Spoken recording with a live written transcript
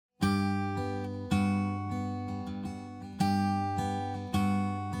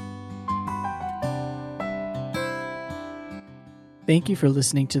Thank you for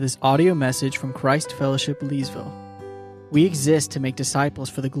listening to this audio message from Christ Fellowship Leesville. We exist to make disciples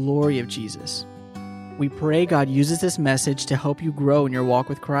for the glory of Jesus. We pray God uses this message to help you grow in your walk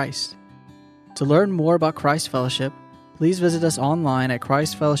with Christ. To learn more about Christ Fellowship, please visit us online at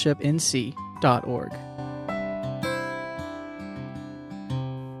christfellowshipnc.org.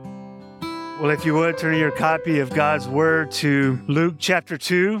 Well, if you would, turn your copy of God's Word to Luke chapter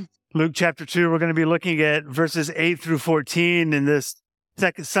 2. Luke chapter 2, we're going to be looking at verses 8 through 14 in this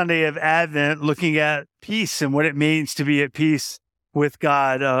second Sunday of Advent, looking at peace and what it means to be at peace with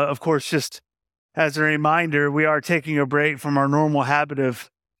God. Of course, just as a reminder, we are taking a break from our normal habit of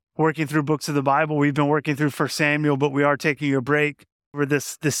working through books of the Bible. We've been working through 1 Samuel, but we are taking a break over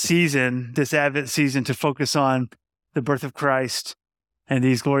this season, this Advent season, to focus on the birth of Christ and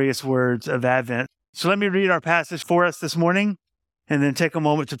these glorious words of Advent. So let me read our passage for us this morning and then take a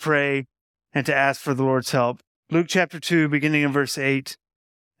moment to pray and to ask for the Lord's help. Luke chapter 2, beginning in verse 8.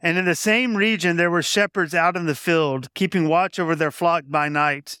 And in the same region there were shepherds out in the field, keeping watch over their flock by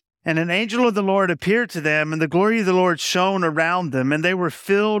night. And an angel of the Lord appeared to them, and the glory of the Lord shone around them, and they were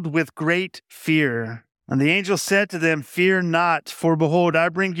filled with great fear. And the angel said to them, "Fear not, for behold, I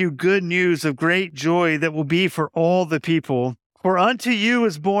bring you good news of great joy that will be for all the people. For unto you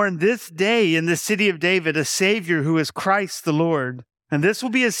is born this day in the city of David a Savior who is Christ the Lord. And this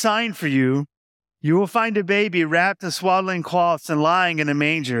will be a sign for you. You will find a baby wrapped in swaddling cloths and lying in a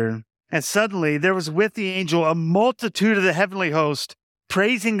manger." And suddenly there was with the angel a multitude of the heavenly host,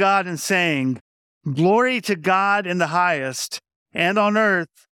 praising God and saying, "Glory to God in the highest, and on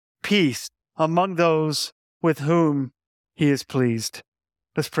earth peace among those with whom he is pleased."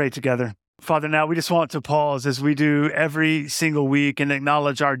 Let's pray together. Father, now we just want to pause as we do every single week and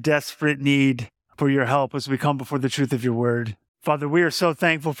acknowledge our desperate need for your help as we come before the truth of your word. Father, we are so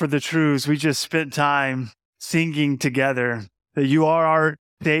thankful for the truths we just spent time singing together, that you are our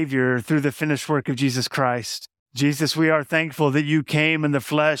Savior through the finished work of Jesus Christ. Jesus, we are thankful that you came in the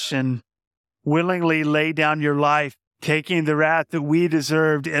flesh and willingly laid down your life, taking the wrath that we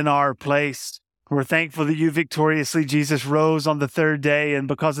deserved in our place. We're thankful that you victoriously, Jesus, rose on the third day, and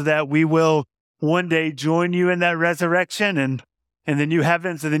because of that, we will one day join you in that resurrection and in the new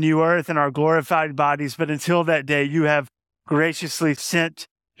heavens and the new earth and our glorified bodies. But until that day, you have graciously sent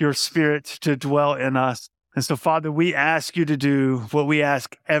your Spirit to dwell in us. And so, Father, we ask you to do what we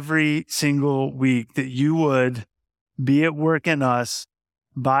ask every single week, that you would be at work in us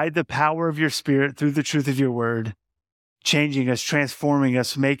by the power of your Spirit through the truth of your word, changing us, transforming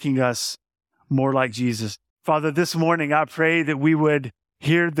us, making us more like Jesus. Father, this morning I pray that we would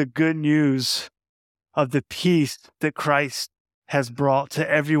hear the good news of the peace that Christ has brought to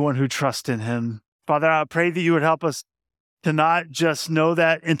everyone who trusts in him. Father, I pray that you would help us to not just know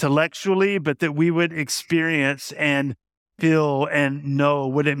that intellectually, but that we would experience and feel and know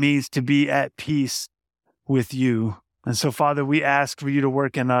what it means to be at peace with you. And so, Father, we ask for you to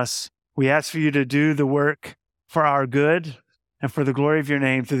work in us. We ask for you to do the work for our good and for the glory of your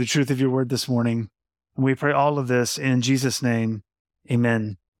name through the truth of your word this morning. And we pray all of this in Jesus' name.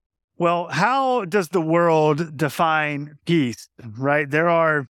 Amen. Well, how does the world define peace, right? There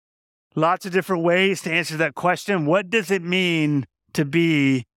are lots of different ways to answer that question. What does it mean to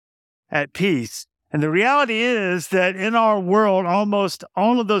be at peace? And the reality is that in our world, almost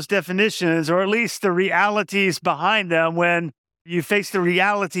all of those definitions, or at least the realities behind them, when you face the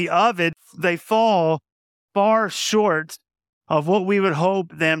reality of it, they fall far short of what we would hope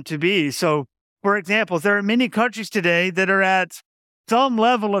them to be. So, for example, there are many countries today that are at some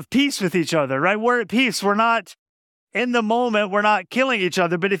level of peace with each other, right? We're at peace. We're not in the moment. We're not killing each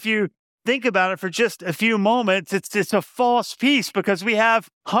other. But if you think about it for just a few moments, it's a false peace, because we have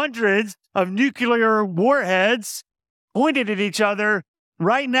hundreds of nuclear warheads pointed at each other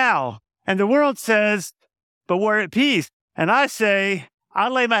right now. And the world says, but we're at peace. And I say, I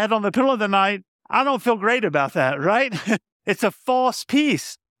lay my head on the pillow of the night. I don't feel great about that, right? It's a false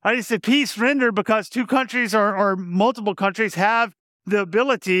peace. It's a peace rendered because two countries or multiple countries have the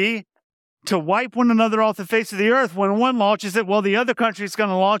ability to wipe one another off the face of the earth. When one launches it, well, the other country is going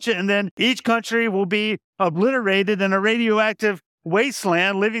to launch it, and then each country will be obliterated in a radioactive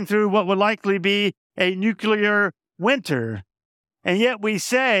wasteland, living through what would likely be a nuclear winter. And yet we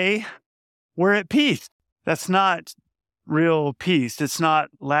say we're at peace. That's not real peace. It's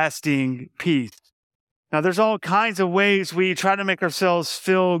not lasting peace. Now, there's all kinds of ways we try to make ourselves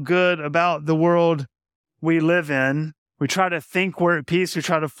feel good about the world we live in. We try to think we're at peace. We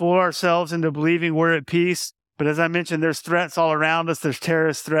try to fool ourselves into believing we're at peace. But as I mentioned, there's threats all around us. There's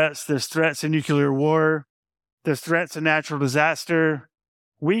terrorist threats. There's threats of nuclear war. There's threats of natural disaster.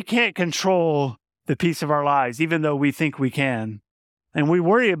 We can't control the peace of our lives, even though we think we can. And we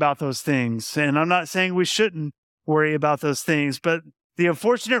worry about those things. And I'm not saying we shouldn't worry about those things, but the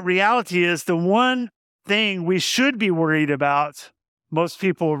unfortunate reality is the one thing we should be worried about, most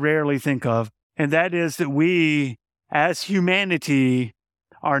people rarely think of, and that is that we, as humanity,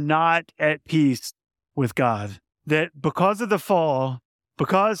 are not at peace with God. That because of the fall,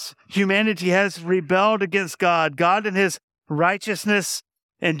 because humanity has rebelled against God, God in his righteousness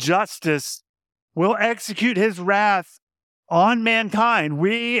and justice will execute his wrath on mankind.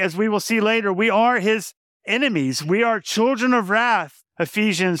 We, as we will see later, we are his enemies. We are children of wrath,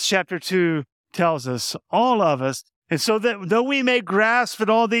 Ephesians chapter 2 tells us, all of us. And so that though we may grasp at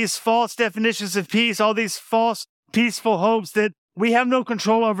all these false definitions of peace, all these false peaceful hopes that we have no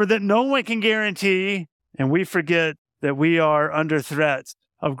control over, that no one can guarantee, and we forget that we are under threat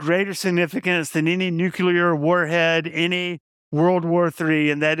of greater significance than any nuclear warhead, any World War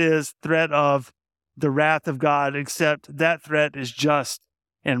III, and that is threat of the wrath of God, except that threat is just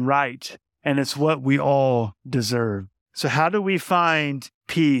and right, and it's what we all deserve. So how do we find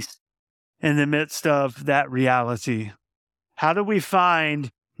peace in the midst of that reality? How do we find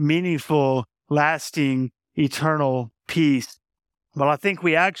meaningful, lasting, eternal peace? Well, I think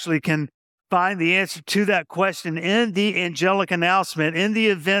we actually can find the answer to that question in the angelic announcement, in the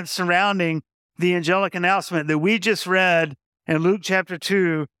events surrounding the angelic announcement that we just read in Luke chapter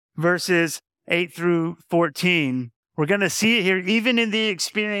 2, verses 8 through 14. We're going to see it here, even in the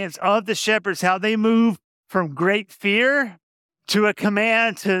experience of the shepherds, how they move from great fear to a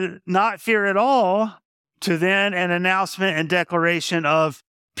command to not fear at all, to then an announcement and declaration of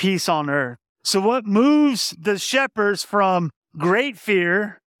peace on earth. So what moves the shepherds from great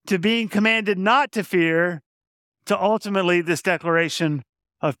fear to being commanded not to fear, to ultimately this declaration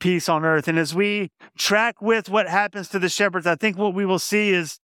of peace on earth? And as we track with what happens to the shepherds, I think what we will see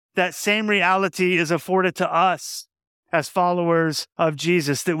is that same reality is afforded to us as followers of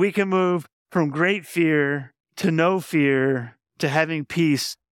Jesus, that we can move from great fear to no fear to having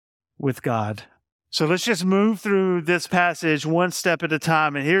peace with God. So let's just move through this passage one step at a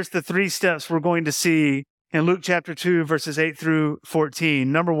time. And here's the 3 steps we're going to see in Luke chapter 2, verses 8 through 14.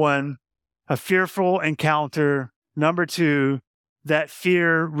 Number 1, a fearful encounter. Number 2, that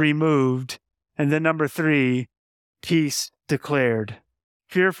fear removed. And then number 3, peace declared.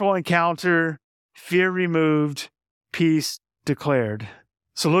 Fearful encounter, fear removed, peace declared.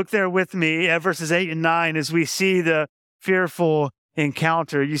 So look there with me at verses 8 and 9 as we see the fearful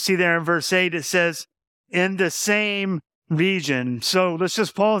encounter. You see there in verse 8, it says, in the same region. So let's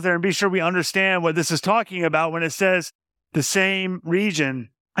just pause there and be sure we understand what this is talking about when it says the same region.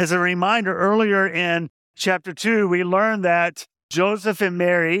 As a reminder, earlier in chapter 2, we learned that Joseph and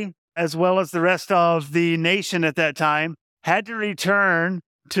Mary, as well as the rest of the nation at that time, had to return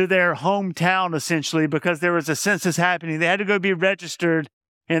to their hometown, essentially, because there was a census happening. They had to go be registered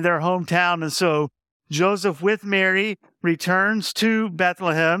in their hometown. And so Joseph with Mary returns to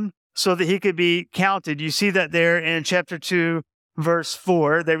Bethlehem so that he could be counted. You see that there in chapter 2, verse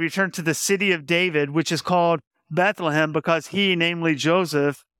 4. They return to the city of David, which is called Bethlehem because he, namely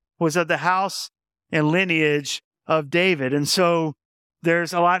Joseph, was of the house and lineage of David. And so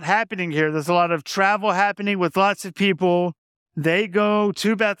there's a lot happening here. There's a lot of travel happening with lots of people. They go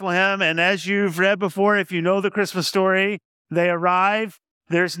to Bethlehem, and as you've read before, if you know the Christmas story, they arrive.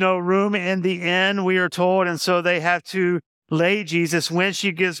 There's no room in the inn, we are told, and so they have to lay Jesus when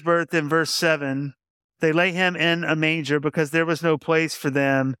she gives birth in verse 7. They lay him in a manger because there was no place for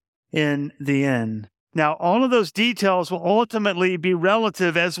them in the inn. Now, all of those details will ultimately be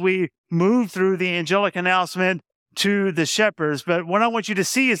relative as we move through the angelic announcement to the shepherds. But what I want you to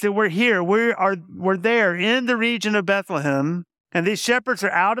see is that we're here. We're there in the region of Bethlehem, and these shepherds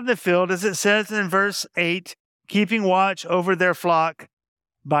are out in the field, as it says in verse 8, keeping watch over their flock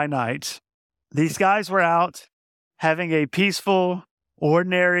by night. These guys were out having a peaceful,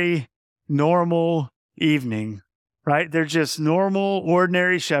 ordinary, normal evening, right? They're just normal,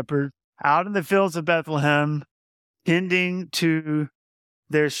 ordinary shepherds out in the fields of Bethlehem, tending to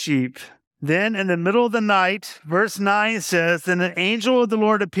their sheep. Then in the middle of the night, verse 9 says, then an angel of the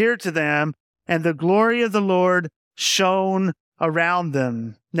Lord appeared to them, and the glory of the Lord shone around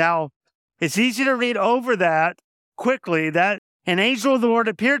them. Now, it's easy to read over that quickly, that an angel of the Lord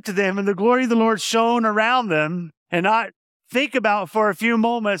appeared to them, and the glory of the Lord shone around them, and not think about for a few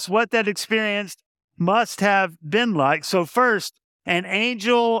moments what that experience must have been like. So first, an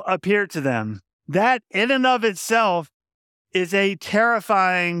angel appeared to them. That in and of itself is a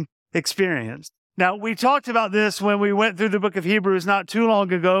terrifying experience. Now, we talked about this when we went through the book of Hebrews not too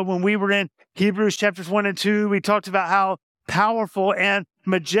long ago. When we were in Hebrews chapters 1 and 2, we talked about how powerful and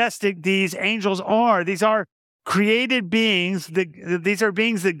majestic these angels are. These are created beings. These are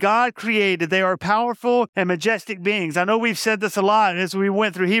beings that God created. They are powerful and majestic beings. I know we've said this a lot as we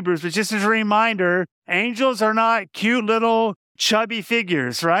went through Hebrews, but just as a reminder, angels are not cute little chubby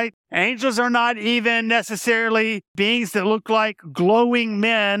figures, right? Angels are not even necessarily beings that look like glowing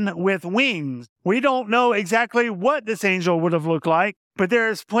men with wings. We don't know exactly what this angel would have looked like, but there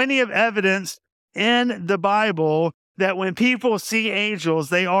is plenty of evidence in the Bible that when people see angels,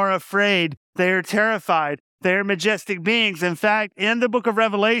 they are afraid, they are terrified, they are majestic beings. In fact, in the book of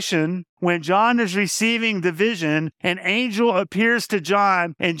Revelation, when John is receiving the vision, an angel appears to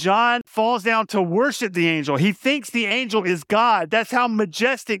John, and John falls down to worship the angel. He thinks the angel is God. That's how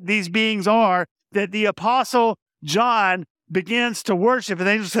majestic these beings are, that the apostle John begins to worship. And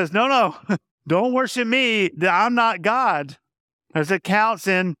the angel says, no, don't worship me. I'm not God. There's accounts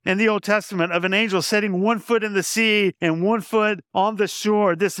in the Old Testament of an angel setting one foot in the sea and one foot on the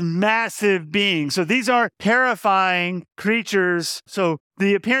shore, this massive being. So these are terrifying creatures. So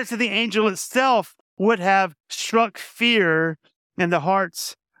the appearance of the angel itself would have struck fear in the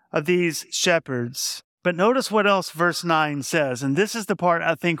hearts of these shepherds. But notice what else verse 9 says. And this is the part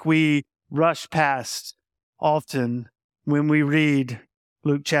I think we rush past often when we read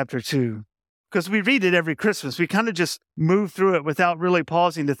Luke chapter 2. Because we read it every Christmas. We kind of just move through it without really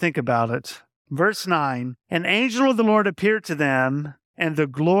pausing to think about it. Verse 9, an angel of the Lord appeared to them, and the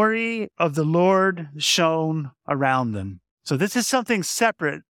glory of the Lord shone around them. So this is something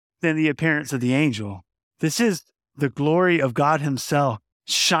separate than the appearance of the angel. This is the glory of God himself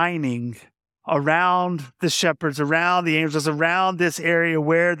shining around the shepherds, around the angels, around this area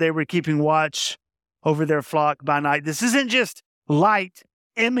where they were keeping watch over their flock by night. This isn't just light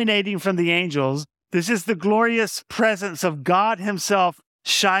emanating from the angels. This is the glorious presence of God himself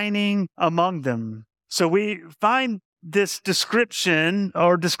shining among them. So we find this description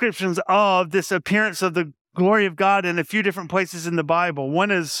or descriptions of this appearance of the glory of God in a few different places in the Bible.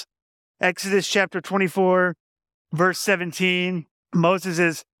 One is Exodus chapter 24, verse 17. Moses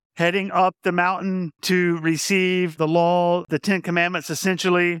is heading up the mountain to receive the law, the 10 Commandments,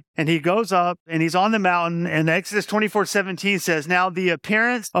 essentially. And he goes up and he's on the mountain. And Exodus 24:17 says, now the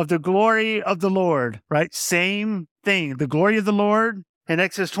appearance of the glory of the Lord, right? Same thing. The glory of the Lord in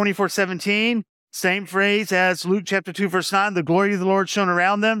Exodus 24:17, same phrase as Luke chapter 2, verse 9, the glory of the Lord shone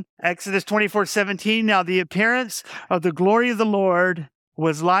around them. Exodus 24:17, now the appearance of the glory of the Lord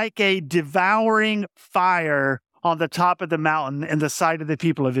was like a devouring fire on the top of the mountain in the sight of the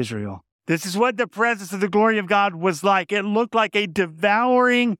people of Israel. This is what the presence of the glory of God was like. It looked like a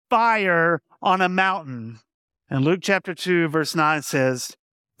devouring fire on a mountain. And Luke chapter 2, verse 9 says,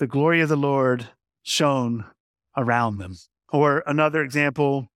 the glory of the Lord shone around them. Or another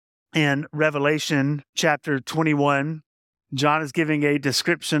example in Revelation chapter 21, John is giving a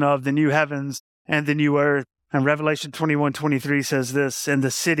description of the new heavens and the new earth. And Revelation 21:23 says this, and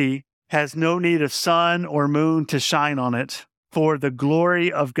the city has no need of sun or moon to shine on it, for the glory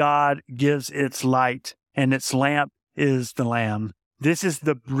of God gives its light, and its lamp is the Lamb. This is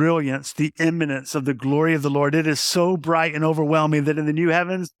the brilliance, the imminence of the glory of the Lord. It is so bright and overwhelming that in the new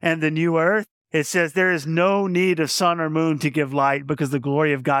heavens and the new earth, it says there is no need of sun or moon to give light because the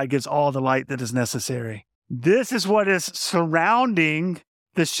glory of God gives all the light that is necessary. This is what is surrounding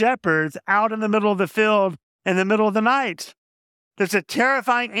the shepherds out in the middle of the field in the middle of the night. There's a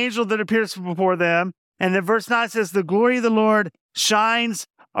terrifying angel that appears before them. And then verse 9 says, the glory of the Lord shines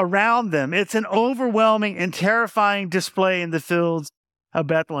around them. It's an overwhelming and terrifying display in the fields of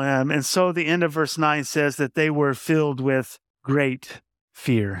Bethlehem. And so the end of verse 9 says that they were filled with great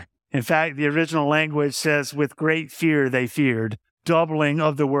fear. In fact, the original language says, with great fear they feared. Doubling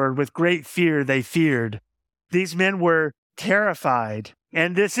of the word, with great fear they feared. These men were terrified.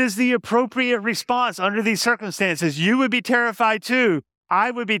 And this is the appropriate response under these circumstances. You would be terrified too.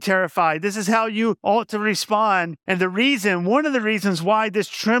 I would be terrified. This is how you ought to respond. And one of the reasons why this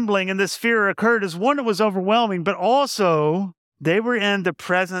trembling and this fear occurred is one, it was overwhelming, but also they were in the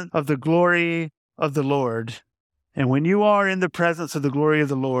presence of the glory of the Lord. And when you are in the presence of the glory of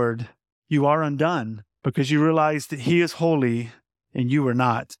the Lord, you are undone because you realize that he is holy and you are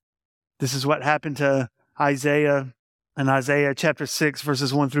not. This is what happened to Isaiah. In Isaiah chapter 6,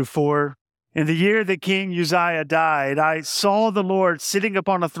 verses 1 through 4, in the year that King Uzziah died, I saw the Lord sitting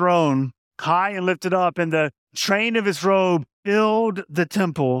upon a throne, high and lifted up, and the train of his robe filled the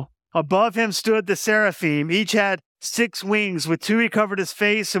temple. Above him stood the seraphim. Each had 6 wings. With 2 he covered his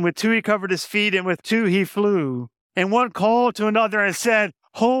face, and with 2 he covered his feet, and with 2 he flew. And one called to another and said,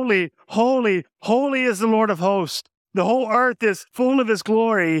 holy, holy, holy is the Lord of hosts. The whole earth is full of his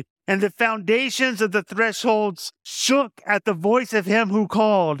glory. And the foundations of the thresholds shook at the voice of him who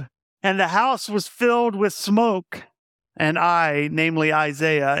called. and the house was filled with smoke. And I, namely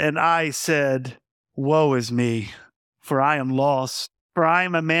Isaiah, and I said, woe is me, for I am lost. For I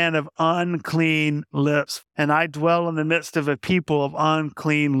am a man of unclean lips, and I dwell in the midst of a people of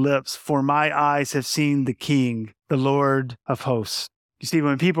unclean lips, for my eyes have seen the King, the Lord of hosts. You see,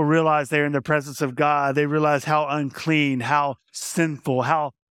 when people realize they're in the presence of God, they realize how unclean, how sinful,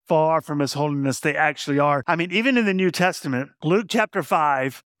 how far from his holiness they actually are. I mean, even in the New Testament, Luke chapter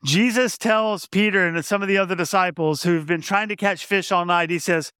 5, Jesus tells Peter and some of the other disciples who've been trying to catch fish all night, he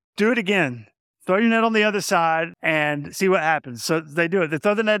says, do it again. Throw your net on the other side and see what happens. So they do it. They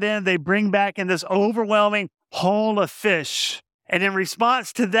throw the net in. They bring back in this overwhelming haul of fish. And in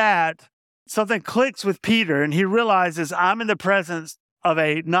response to that, something clicks with Peter, and he realizes, I'm in the presence of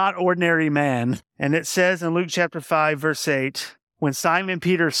a not ordinary man. And it says in Luke chapter 5, verse 8, when Simon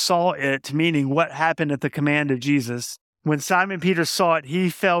Peter saw it, meaning what happened at the command of Jesus, when Simon Peter saw it,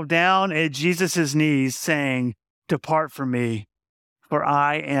 he fell down at Jesus' knees, saying, depart from me, for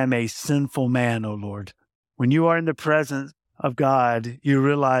I am a sinful man, O Lord. When you are in the presence of God, you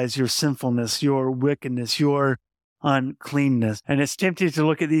realize your sinfulness, your wickedness, your uncleanness. And it's tempting to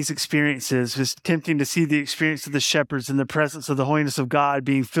look at these experiences. It's tempting to see the experience of the shepherds in the presence of the holiness of God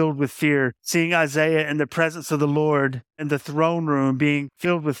being filled with fear, seeing Isaiah in the presence of the Lord in the throne room being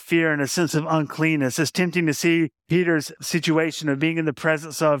filled with fear and a sense of uncleanness. It's tempting to see Peter's situation of being in the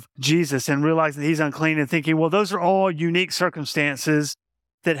presence of Jesus and realizing that he's unclean and thinking, well, those are all unique circumstances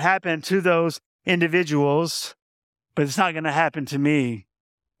that happen to those individuals, but it's not going to happen to me.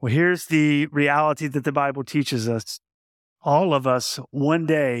 Well, here's the reality that the Bible teaches us. All of us one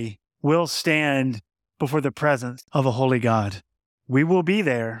day will stand before the presence of a holy God. We will be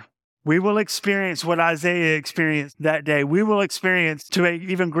there. We will experience what Isaiah experienced that day. We will experience to an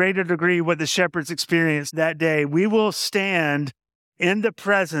even greater degree what the shepherds experienced that day. We will stand in the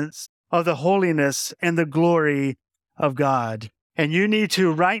presence of the holiness and the glory of God. And you need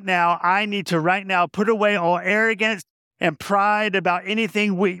to right now, I need to right now put away all arrogance and pride about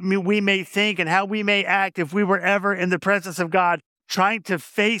anything we may think and how we may act if we were ever in the presence of God, trying to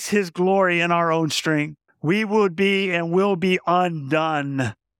face his glory in our own strength. We would be and will be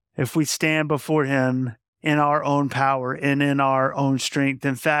undone if we stand before him in our own power and in our own strength.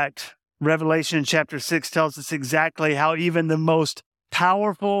 In fact, Revelation chapter 6 tells us exactly how even the most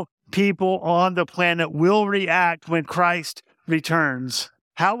powerful people on the planet will react when Christ returns.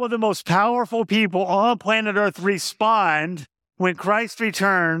 How will the most powerful people on planet Earth respond when Christ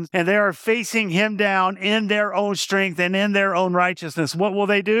returns and they are facing him down in their own strength and in their own righteousness? What will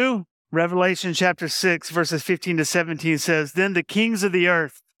they do? Revelation chapter 6, verses 15 to 17 says, then the kings of the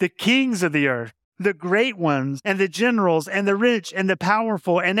earth, the great ones and the generals and the rich and the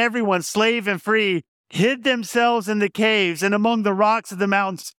powerful and everyone, slave and free, hid themselves in the caves and among the rocks of the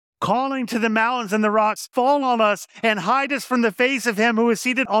mountains, calling to the mountains and the rocks, fall on us and hide us from the face of him who is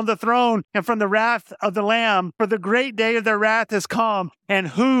seated on the throne and from the wrath of the Lamb. For the great day of their wrath has come, and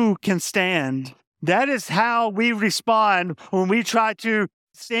who can stand? That is how we respond when we try to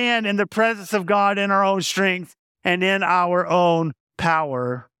stand in the presence of God in our own strength and in our own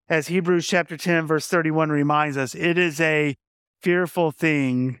power. As Hebrews chapter 10, verse 31 reminds us, it is a fearful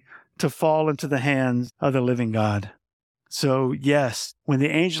thing to fall into the hands of the living God. So yes, when the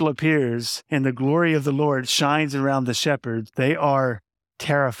angel appears and the glory of the Lord shines around the shepherds, they are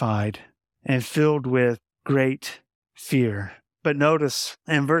terrified and filled with great fear. But notice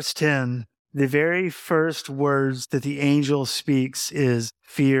in verse 10, the very first words that the angel speaks is,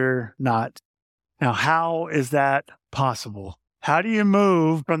 fear not. Now, how is that possible? How do you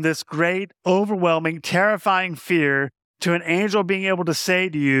move from this great, overwhelming, terrifying fear to an angel being able to say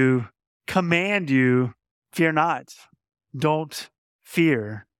to you, command you, fear not? Don't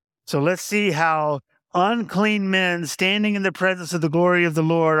fear. So let's see how unclean men standing in the presence of the glory of the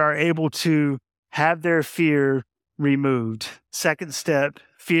Lord are able to have their fear removed. Second step,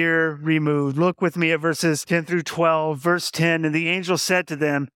 fear removed. Look with me at verses 10 through 12. Verse 10, and the angel said to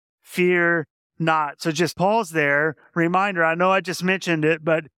them, fear not. So just pause there. Reminder, I know I just mentioned it,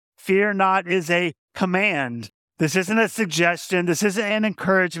 but fear not is a command. This isn't a suggestion. This isn't an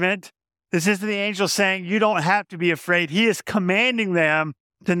encouragement. This isn't the angel saying you don't have to be afraid. He is commanding them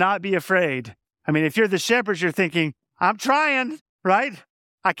to not be afraid. I mean, if you're the shepherds, you're thinking, I'm trying, right?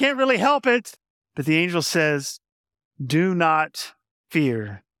 I can't really help it. But the angel says, do not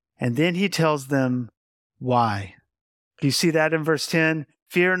fear. And then he tells them why. Do you see that in verse 10?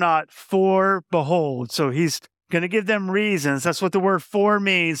 Fear not, for behold. So he's going to give them reasons. That's what the word for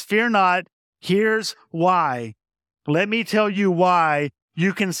means. Fear not. Here's why. Let me tell you why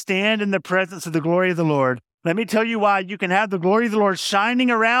you can stand in the presence of the glory of the Lord. Let me tell you why you can have the glory of the Lord shining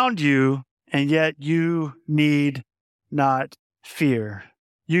around you, and yet you need not fear.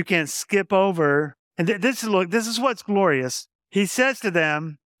 You can skip over. And this is what's glorious. He says to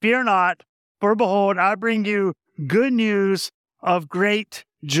them, fear not, for behold, I bring you good news of great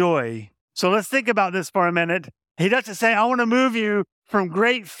joy. So let's think about this for a minute. He doesn't say, I want to move you from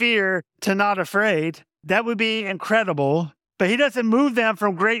great fear to not afraid. That would be incredible. But he doesn't move them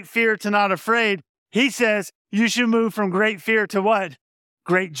from great fear to not afraid. He says, you should move from great fear to what?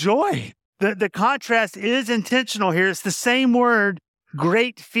 Great joy. The contrast is intentional here. It's the same word.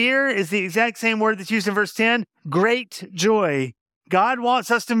 Great fear is the exact same word that's used in verse 10. Great joy. God wants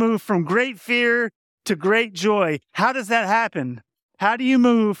us to move from great fear to great joy. How does that happen? How do you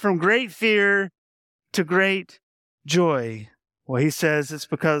move from great fear to great joy? Well, he says it's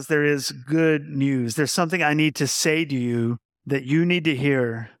because there is good news. There's something I need to say to you that you need to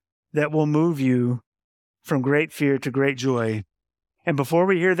hear that will move you from great fear to great joy. And before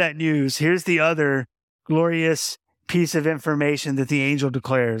we hear that news, here's the other glorious piece of information that the angel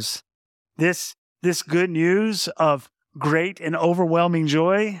declares. This good news of great and overwhelming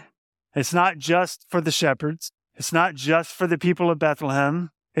joy, it's not just for the shepherds. It's not just for the people of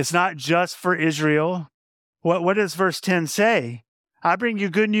Bethlehem. It's not just for Israel. What does verse 10 say? I bring you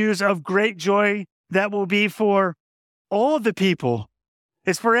good news of great joy that will be for all the people.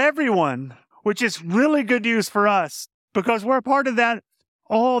 It's for everyone, which is really good news for us because we're a part of that,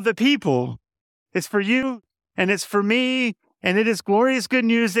 all the people. It's for you and it's for me, and it is glorious good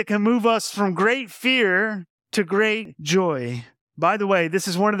news that can move us from great fear to great joy. By the way, this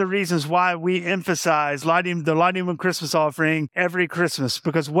is one of the reasons why we emphasize the lighting of a Christmas offering every Christmas,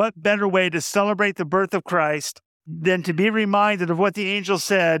 because what better way to celebrate the birth of Christ than to be reminded of what the angel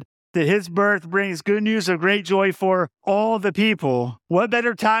said, that his birth brings good news of great joy for all the people. What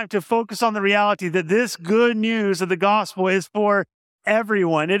better time to focus on the reality that this good news of the gospel is for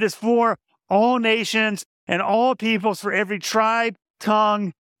everyone. It is for all nations and all peoples, for every tribe,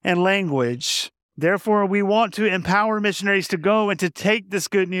 tongue, and language. Therefore, we want to empower missionaries to go and to take this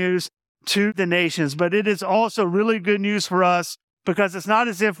good news to the nations. But it is also really good news for us because it's not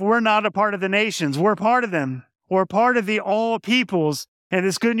as if we're not a part of the nations. We're part of them. We're part of the all peoples. And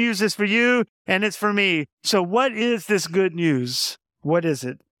this good news is for you and it's for me. So what is this good news? What is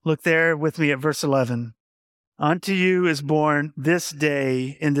it? Look there with me at verse 11. Unto you is born this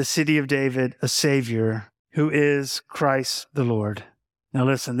day in the city of David a Savior, who is Christ the Lord. Now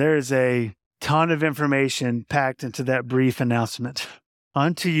listen, there is a ton of information packed into that brief announcement.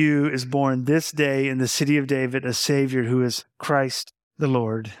 Unto you is born this day in the city of David a Savior, who is Christ the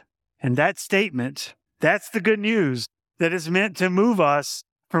Lord. And that statement, that's the good news that is meant to move us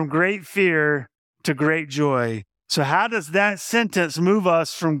from great fear to great joy. So how does that sentence move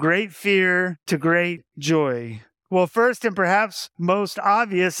us from great fear to great joy? Well, first and perhaps most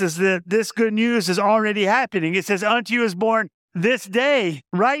obvious is that this good news is already happening. It says, unto you is born this day.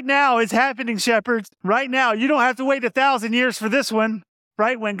 Right now it's happening, shepherds. Right now. You don't have to wait 1,000 years for this one.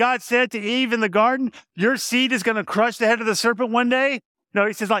 Right? When God said to Eve in the garden, your seed is going to crush the head of the serpent one day. No,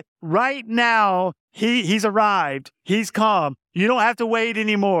 he says right now, he's arrived. He's come. You don't have to wait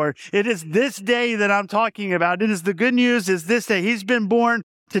anymore. It is this day that I'm talking about. It is the good news is this day. He's been born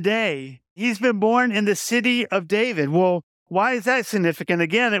today. He's been born in the city of David. Well, why is that significant?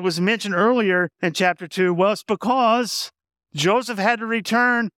 Again, it was mentioned earlier in chapter 2. Well, it's because Joseph had to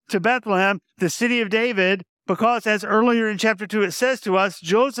return to Bethlehem, the city of David, because as earlier in chapter 2 it says to us,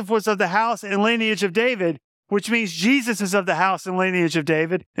 Joseph was of the house and lineage of David, which means Jesus is of the house and lineage of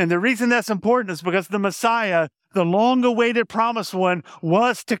David. And the reason that's important is because the Messiah, the long-awaited promised one,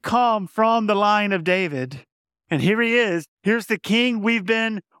 was to come from the line of David. And here he is. Here's the king we've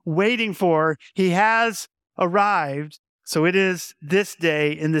been waiting for. He has arrived. So it is this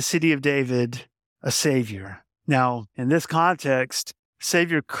day in the city of David, a Savior. Now, in this context,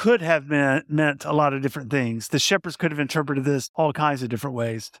 Savior could have meant a lot of different things. The shepherds could have interpreted this all kinds of different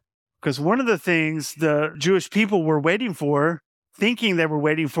ways. Because one of the things the Jewish people were waiting for, thinking they were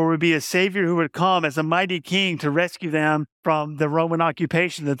waiting for, would be a Savior who would come as a mighty king to rescue them from the Roman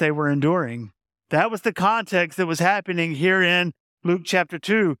occupation that they were enduring. That was the context that was happening here in Luke chapter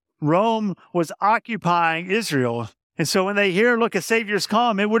 2. Rome was occupying Israel. And so when they hear, look, a Savior's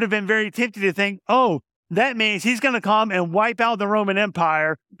come, it would have been very tempting to think, oh, that means he's going to come and wipe out the Roman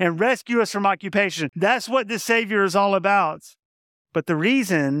Empire and rescue us from occupation. That's what this Savior is all about. But the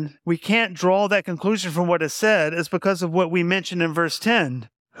reason we can't draw that conclusion from what is said is because of what we mentioned in verse 10.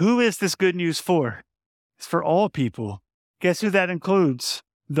 Who is this good news for? It's for all people. Guess who that includes?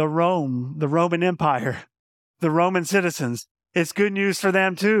 The Roman Empire, the Roman citizens. It's good news for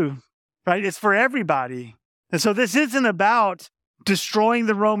them too, right? It's for everybody. And so this isn't about destroying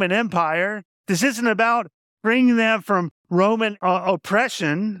the Roman Empire. This isn't about freeing them from Roman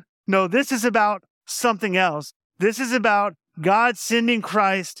oppression. No, this is about something else. This is about God sending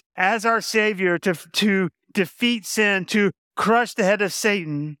Christ as our Savior to defeat sin, to crush the head of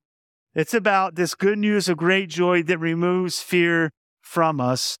Satan. It's about this good news of great joy that removes fear from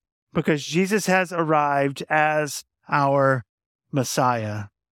us because Jesus has arrived as our Messiah.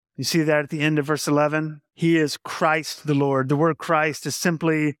 You see that at the end of verse 11? He is Christ the Lord. The word Christ is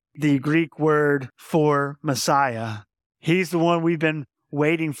simply the Greek word for Messiah. He's the one we've been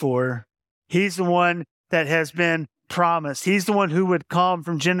waiting for. He's the one that has been promised. He's the one who would come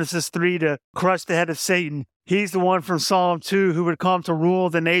from Genesis 3 to crush the head of Satan. He's the one from Psalm 2 who would come to rule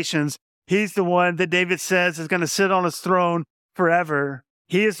the nations. He's the one that David says is going to sit on his throne forever.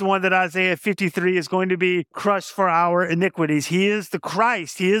 He is the one that Isaiah 53 is going to be crushed for our iniquities. He is the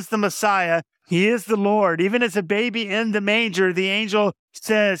Christ. He is the Messiah. He is the Lord. Even as a baby in the manger, the angel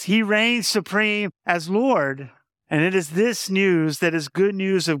says he reigns supreme as Lord. And it is this news that is good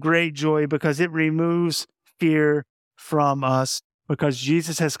news of great joy because it removes fear from us, because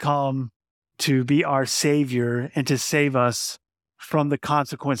Jesus has come to be our Savior and to save us from the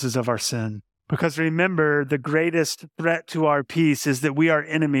consequences of our sin. Because remember, the greatest threat to our peace is that we are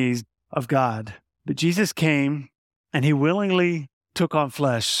enemies of God. But Jesus came and he willingly took on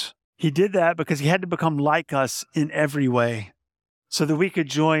flesh. He did that because he had to become like us in every way so that we could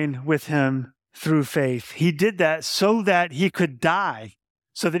join with him through faith. He did that so that he could die,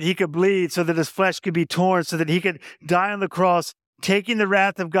 so that he could bleed, so that his flesh could be torn, so that he could die on the cross, taking the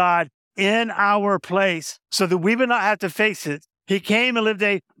wrath of God in our place so that we would not have to face it. He came and lived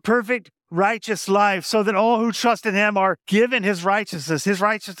a perfect, righteous life so that all who trust in him are given his righteousness. His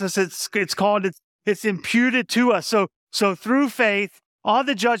righteousness, it's imputed to us. So through faith, on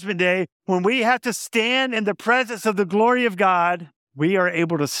the judgment day, when we have to stand in the presence of the glory of God, we are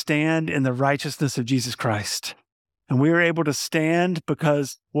able to stand in the righteousness of Jesus Christ. And we are able to stand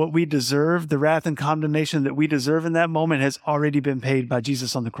because what we deserve, the wrath and condemnation that we deserve in that moment, has already been paid by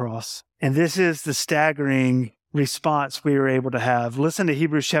Jesus on the cross. And this is the staggering response we are able to have. Listen to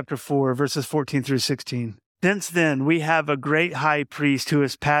Hebrews chapter 4, verses 14 through 16. Since then, we have a great high priest who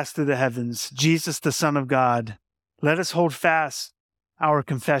has passed through the heavens, Jesus, the Son of God. Let us hold fast our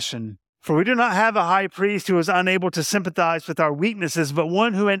confession. For we do not have a high priest who is unable to sympathize with our weaknesses, but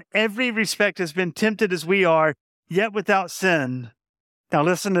one who in every respect has been tempted as we are, yet without sin. Now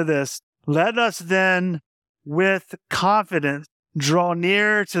listen to this. Let us then with confidence draw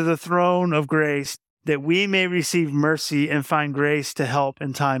near to the throne of grace, that we may receive mercy and find grace to help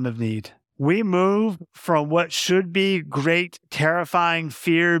in time of need. We move from what should be great, terrifying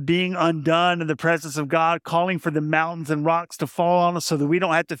fear, being undone in the presence of God, calling for the mountains and rocks to fall on us so that we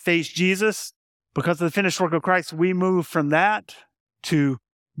don't have to face Jesus. Because of the finished work of Christ, we move from that to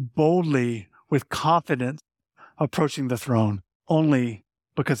boldly, with confidence, approaching the throne only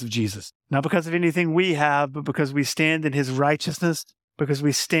because of Jesus. Not because of anything we have, but because we stand in his righteousness, because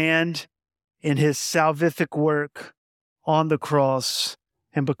we stand in his salvific work on the cross.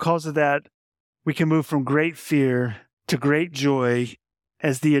 And because of that, we can move from great fear to great joy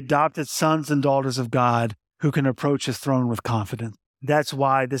as the adopted sons and daughters of God who can approach his throne with confidence. That's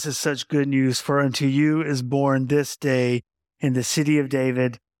why this is such good news. For unto you is born this day in the city of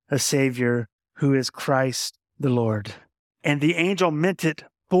David a Savior who is Christ the Lord. And the angel meant it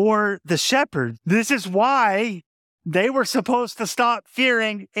for the shepherds. This is why they were supposed to stop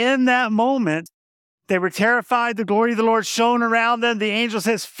fearing in that moment. They were terrified. The glory of the Lord shone around them. The angel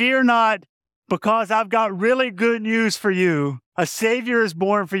says, fear not, because I've got really good news for you. A Savior is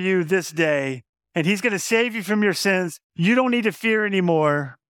born for you this day, and he's going to save you from your sins. You don't need to fear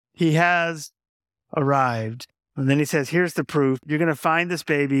anymore. He has arrived. And then he says, here's the proof. You're going to find this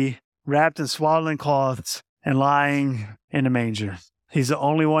baby wrapped in swaddling cloths and lying in a manger. He's the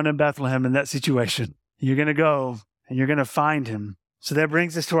only one in Bethlehem in that situation. You're going to go and you're going to find him. So that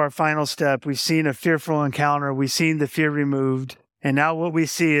brings us to our final step. We've seen a fearful encounter. We've seen the fear removed. And now what we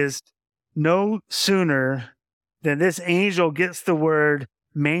see is no sooner than this angel gets the word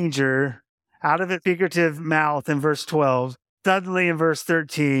manger out of its figurative mouth in verse 12. Suddenly in verse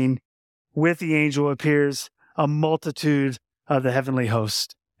 13, with the angel appears a multitude of the heavenly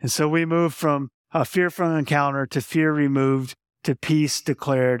host. And so we move from a fearful encounter to fear removed to peace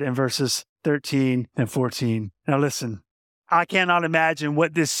declared in verses 13 and 14. Now listen, I cannot imagine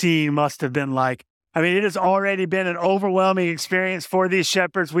what this scene must have been like. I mean, it has already been an overwhelming experience for these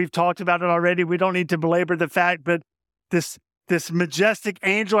shepherds. We've talked about it already. We don't need to belabor the fact, but this This majestic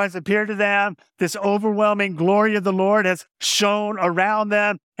angel has appeared to them. This overwhelming glory of the Lord has shone around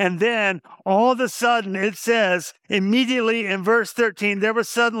them. And then all of a sudden it says immediately in verse 13, there was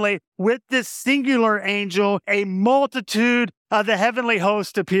suddenly with this singular angel, a multitude of the heavenly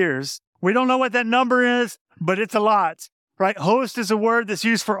host appears. We don't know what that number is, but it's a lot, right? Host is a word that's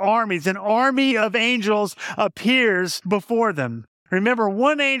used for armies. An army of angels appears before them. Remember,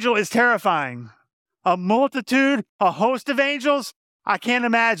 one angel is terrifying. A multitude, a host of angels, I can't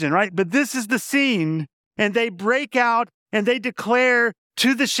imagine, right? But this is the scene, and they break out and they declare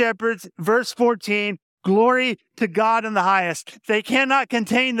to the shepherds, verse 14, glory to God in the highest. They cannot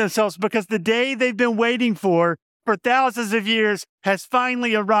contain themselves because the day they've been waiting for thousands of years has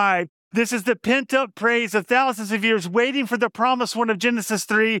finally arrived. This is the pent-up praise of thousands of years waiting for the promised one of Genesis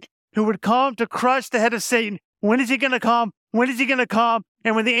 3 who would come to crush the head of Satan. When is he going to come? When is he going to come?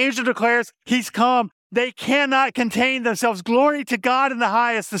 And when the angel declares he's come, they cannot contain themselves. Glory to God in the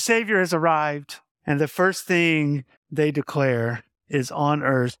highest, the Savior has arrived. And the first thing they declare is on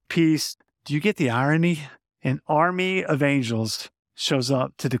earth, peace. Do you get the irony? An army of angels shows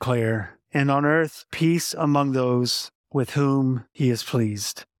up to declare, and on earth, peace among those with whom he is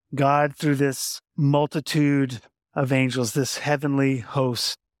pleased. God, through this multitude of angels, this heavenly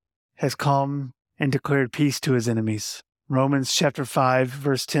host, has come and declared peace to his enemies. Romans chapter 5,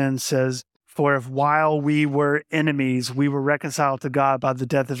 verse 10 says, for if while we were enemies, we were reconciled to God by the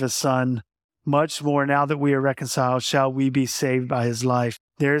death of his Son, much more now that we are reconciled, shall we be saved by his life.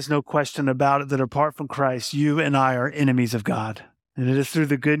 There is no question about it that apart from Christ, you and I are enemies of God. And it is through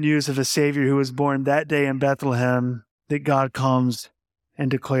the good news of a Savior who was born that day in Bethlehem that God comes and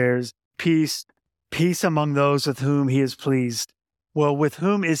declares peace, peace among those with whom he is pleased. Well, with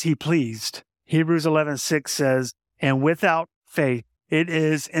whom is he pleased? Hebrews 11:6 says, and without faith, it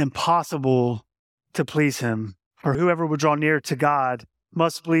is impossible to please him. For whoever would draw near to God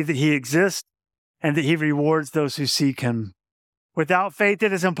must believe that he exists and that he rewards those who seek him. Without faith,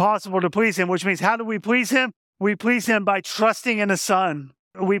 it is impossible to please him, which means how do we please him? We please him by trusting in his Son.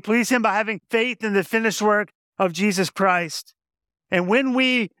 We please him by having faith in the finished work of Jesus Christ. And when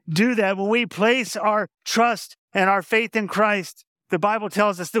we do that, when we place our trust and our faith in Christ, the Bible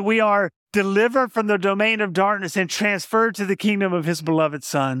tells us that we are delivered from the domain of darkness and transferred to the kingdom of his beloved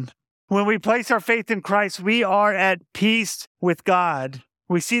Son. When we place our faith in Christ, we are at peace with God.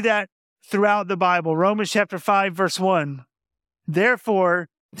 We see that throughout the Bible. Romans chapter 5, verse 1. Therefore,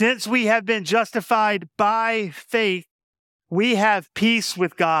 since we have been justified by faith, we have peace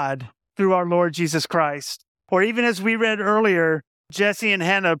with God through our Lord Jesus Christ. Or even as we read earlier, Jesse and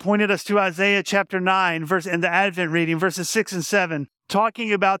Hannah pointed us to Isaiah chapter 9, in the Advent reading, verses 6 and 7,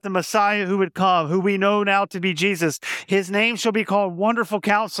 talking about the Messiah who would come, who we know now to be Jesus. His name shall be called Wonderful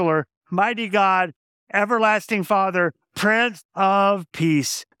Counselor, Mighty God, Everlasting Father, Prince of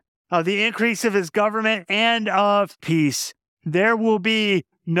Peace. Of the increase of his government and of peace, there will be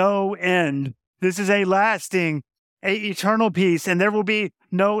no end. This is a lasting, eternal peace, and there will be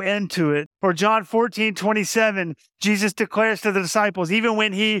no end to it. Or John 14:27, Jesus declares to the disciples, even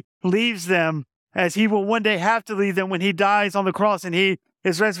when he leaves them, as he will one day have to leave them when he dies on the cross and he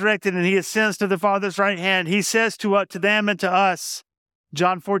is resurrected and he ascends to the Father's right hand, he says to them and to us,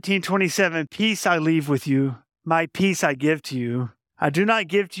 John 14:27, peace I leave with you, my peace I give to you. I do not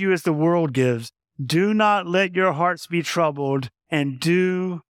give to you as the world gives. Do not let your hearts be troubled, and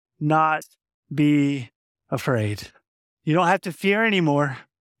do not be afraid. You don't have to fear anymore.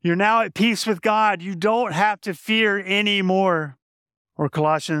 You're now at peace with God. You don't have to fear anymore. Or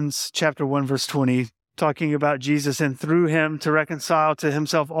Colossians chapter 1, verse 20, talking about Jesus and through him to reconcile to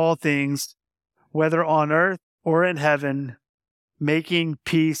himself all things, whether on earth or in heaven, making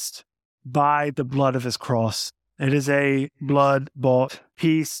peace by the blood of his cross. It is a blood-bought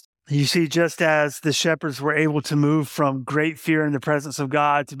peace. You see, just as the shepherds were able to move from great fear in the presence of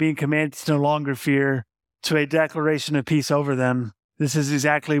God to being commanded to no longer fear, to a declaration of peace over them, this is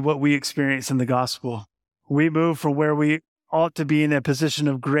exactly what we experience in the gospel. We move from where we ought to be in a position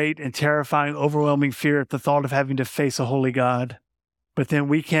of great and terrifying, overwhelming fear at the thought of having to face a holy God. But then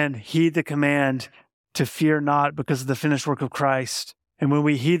we can heed the command to fear not because of the finished work of Christ. And when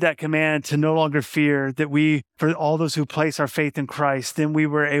we heed that command to no longer fear, that we, for all those who place our faith in Christ, then we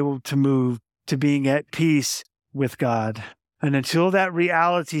were able to move to being at peace with God. And until that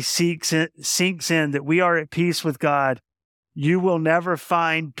reality sinks in that we are at peace with God, you will never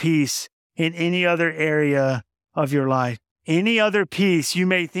find peace in any other area of your life. Any other peace you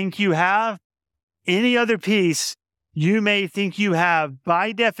may think you have,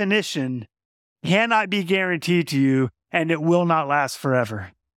 by definition, cannot be guaranteed to you, and it will not last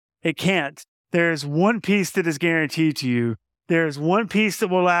forever. It can't. There is one peace that is guaranteed to you, there is one peace that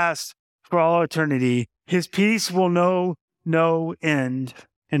will last for all eternity. His peace will know no end.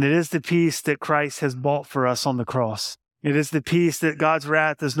 And it is the peace that Christ has bought for us on the cross. It is the peace that God's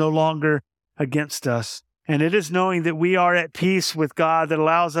wrath is no longer against us. And it is knowing that we are at peace with God that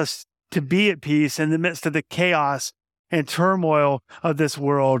allows us to be at peace in the midst of the chaos and turmoil of this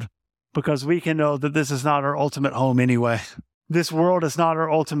world, because we can know that this is not our ultimate home anyway. This world is not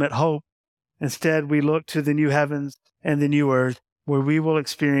our ultimate hope. Instead, we look to the new heavens and the new earth, where we will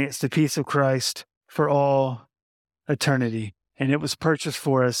experience the peace of Christ for all eternity. And it was purchased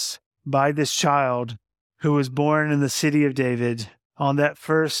for us by this child who was born in the city of David on that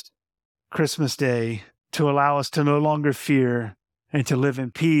first Christmas day, to allow us to no longer fear and to live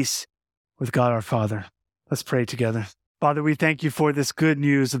in peace with God our Father. Let's pray together. Father, we thank you for this good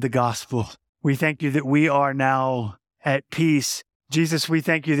news of the gospel. We thank you that we are now at peace. Jesus, we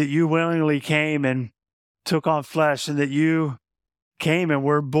thank you that you willingly came and took on flesh, and that you came and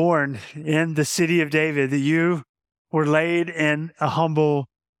were born in the city of David, that you were laid in a humble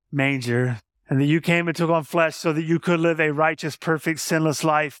manger, and that you came and took on flesh so that you could live a righteous, perfect, sinless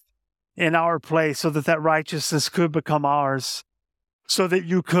life in our place, so that that righteousness could become ours, so that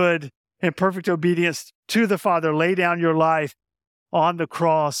you could, in perfect obedience to the Father, lay down your life on the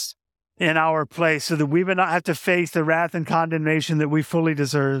cross in our place, so that we would not have to face the wrath and condemnation that we fully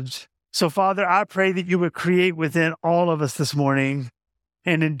deserved. So, Father, I pray that you would create within all of us this morning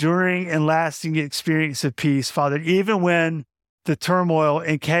an enduring and lasting experience of peace, Father, even when the turmoil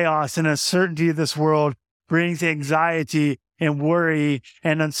and chaos and uncertainty of this world brings anxiety and worry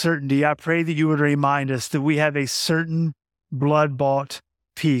and uncertainty. I pray that you would remind us that we have a certain blood-bought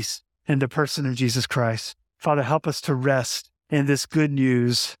peace in the person of Jesus Christ. Father, help us to rest in this good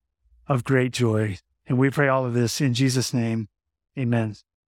news of great joy. And we pray all of this in Jesus' name. Amen.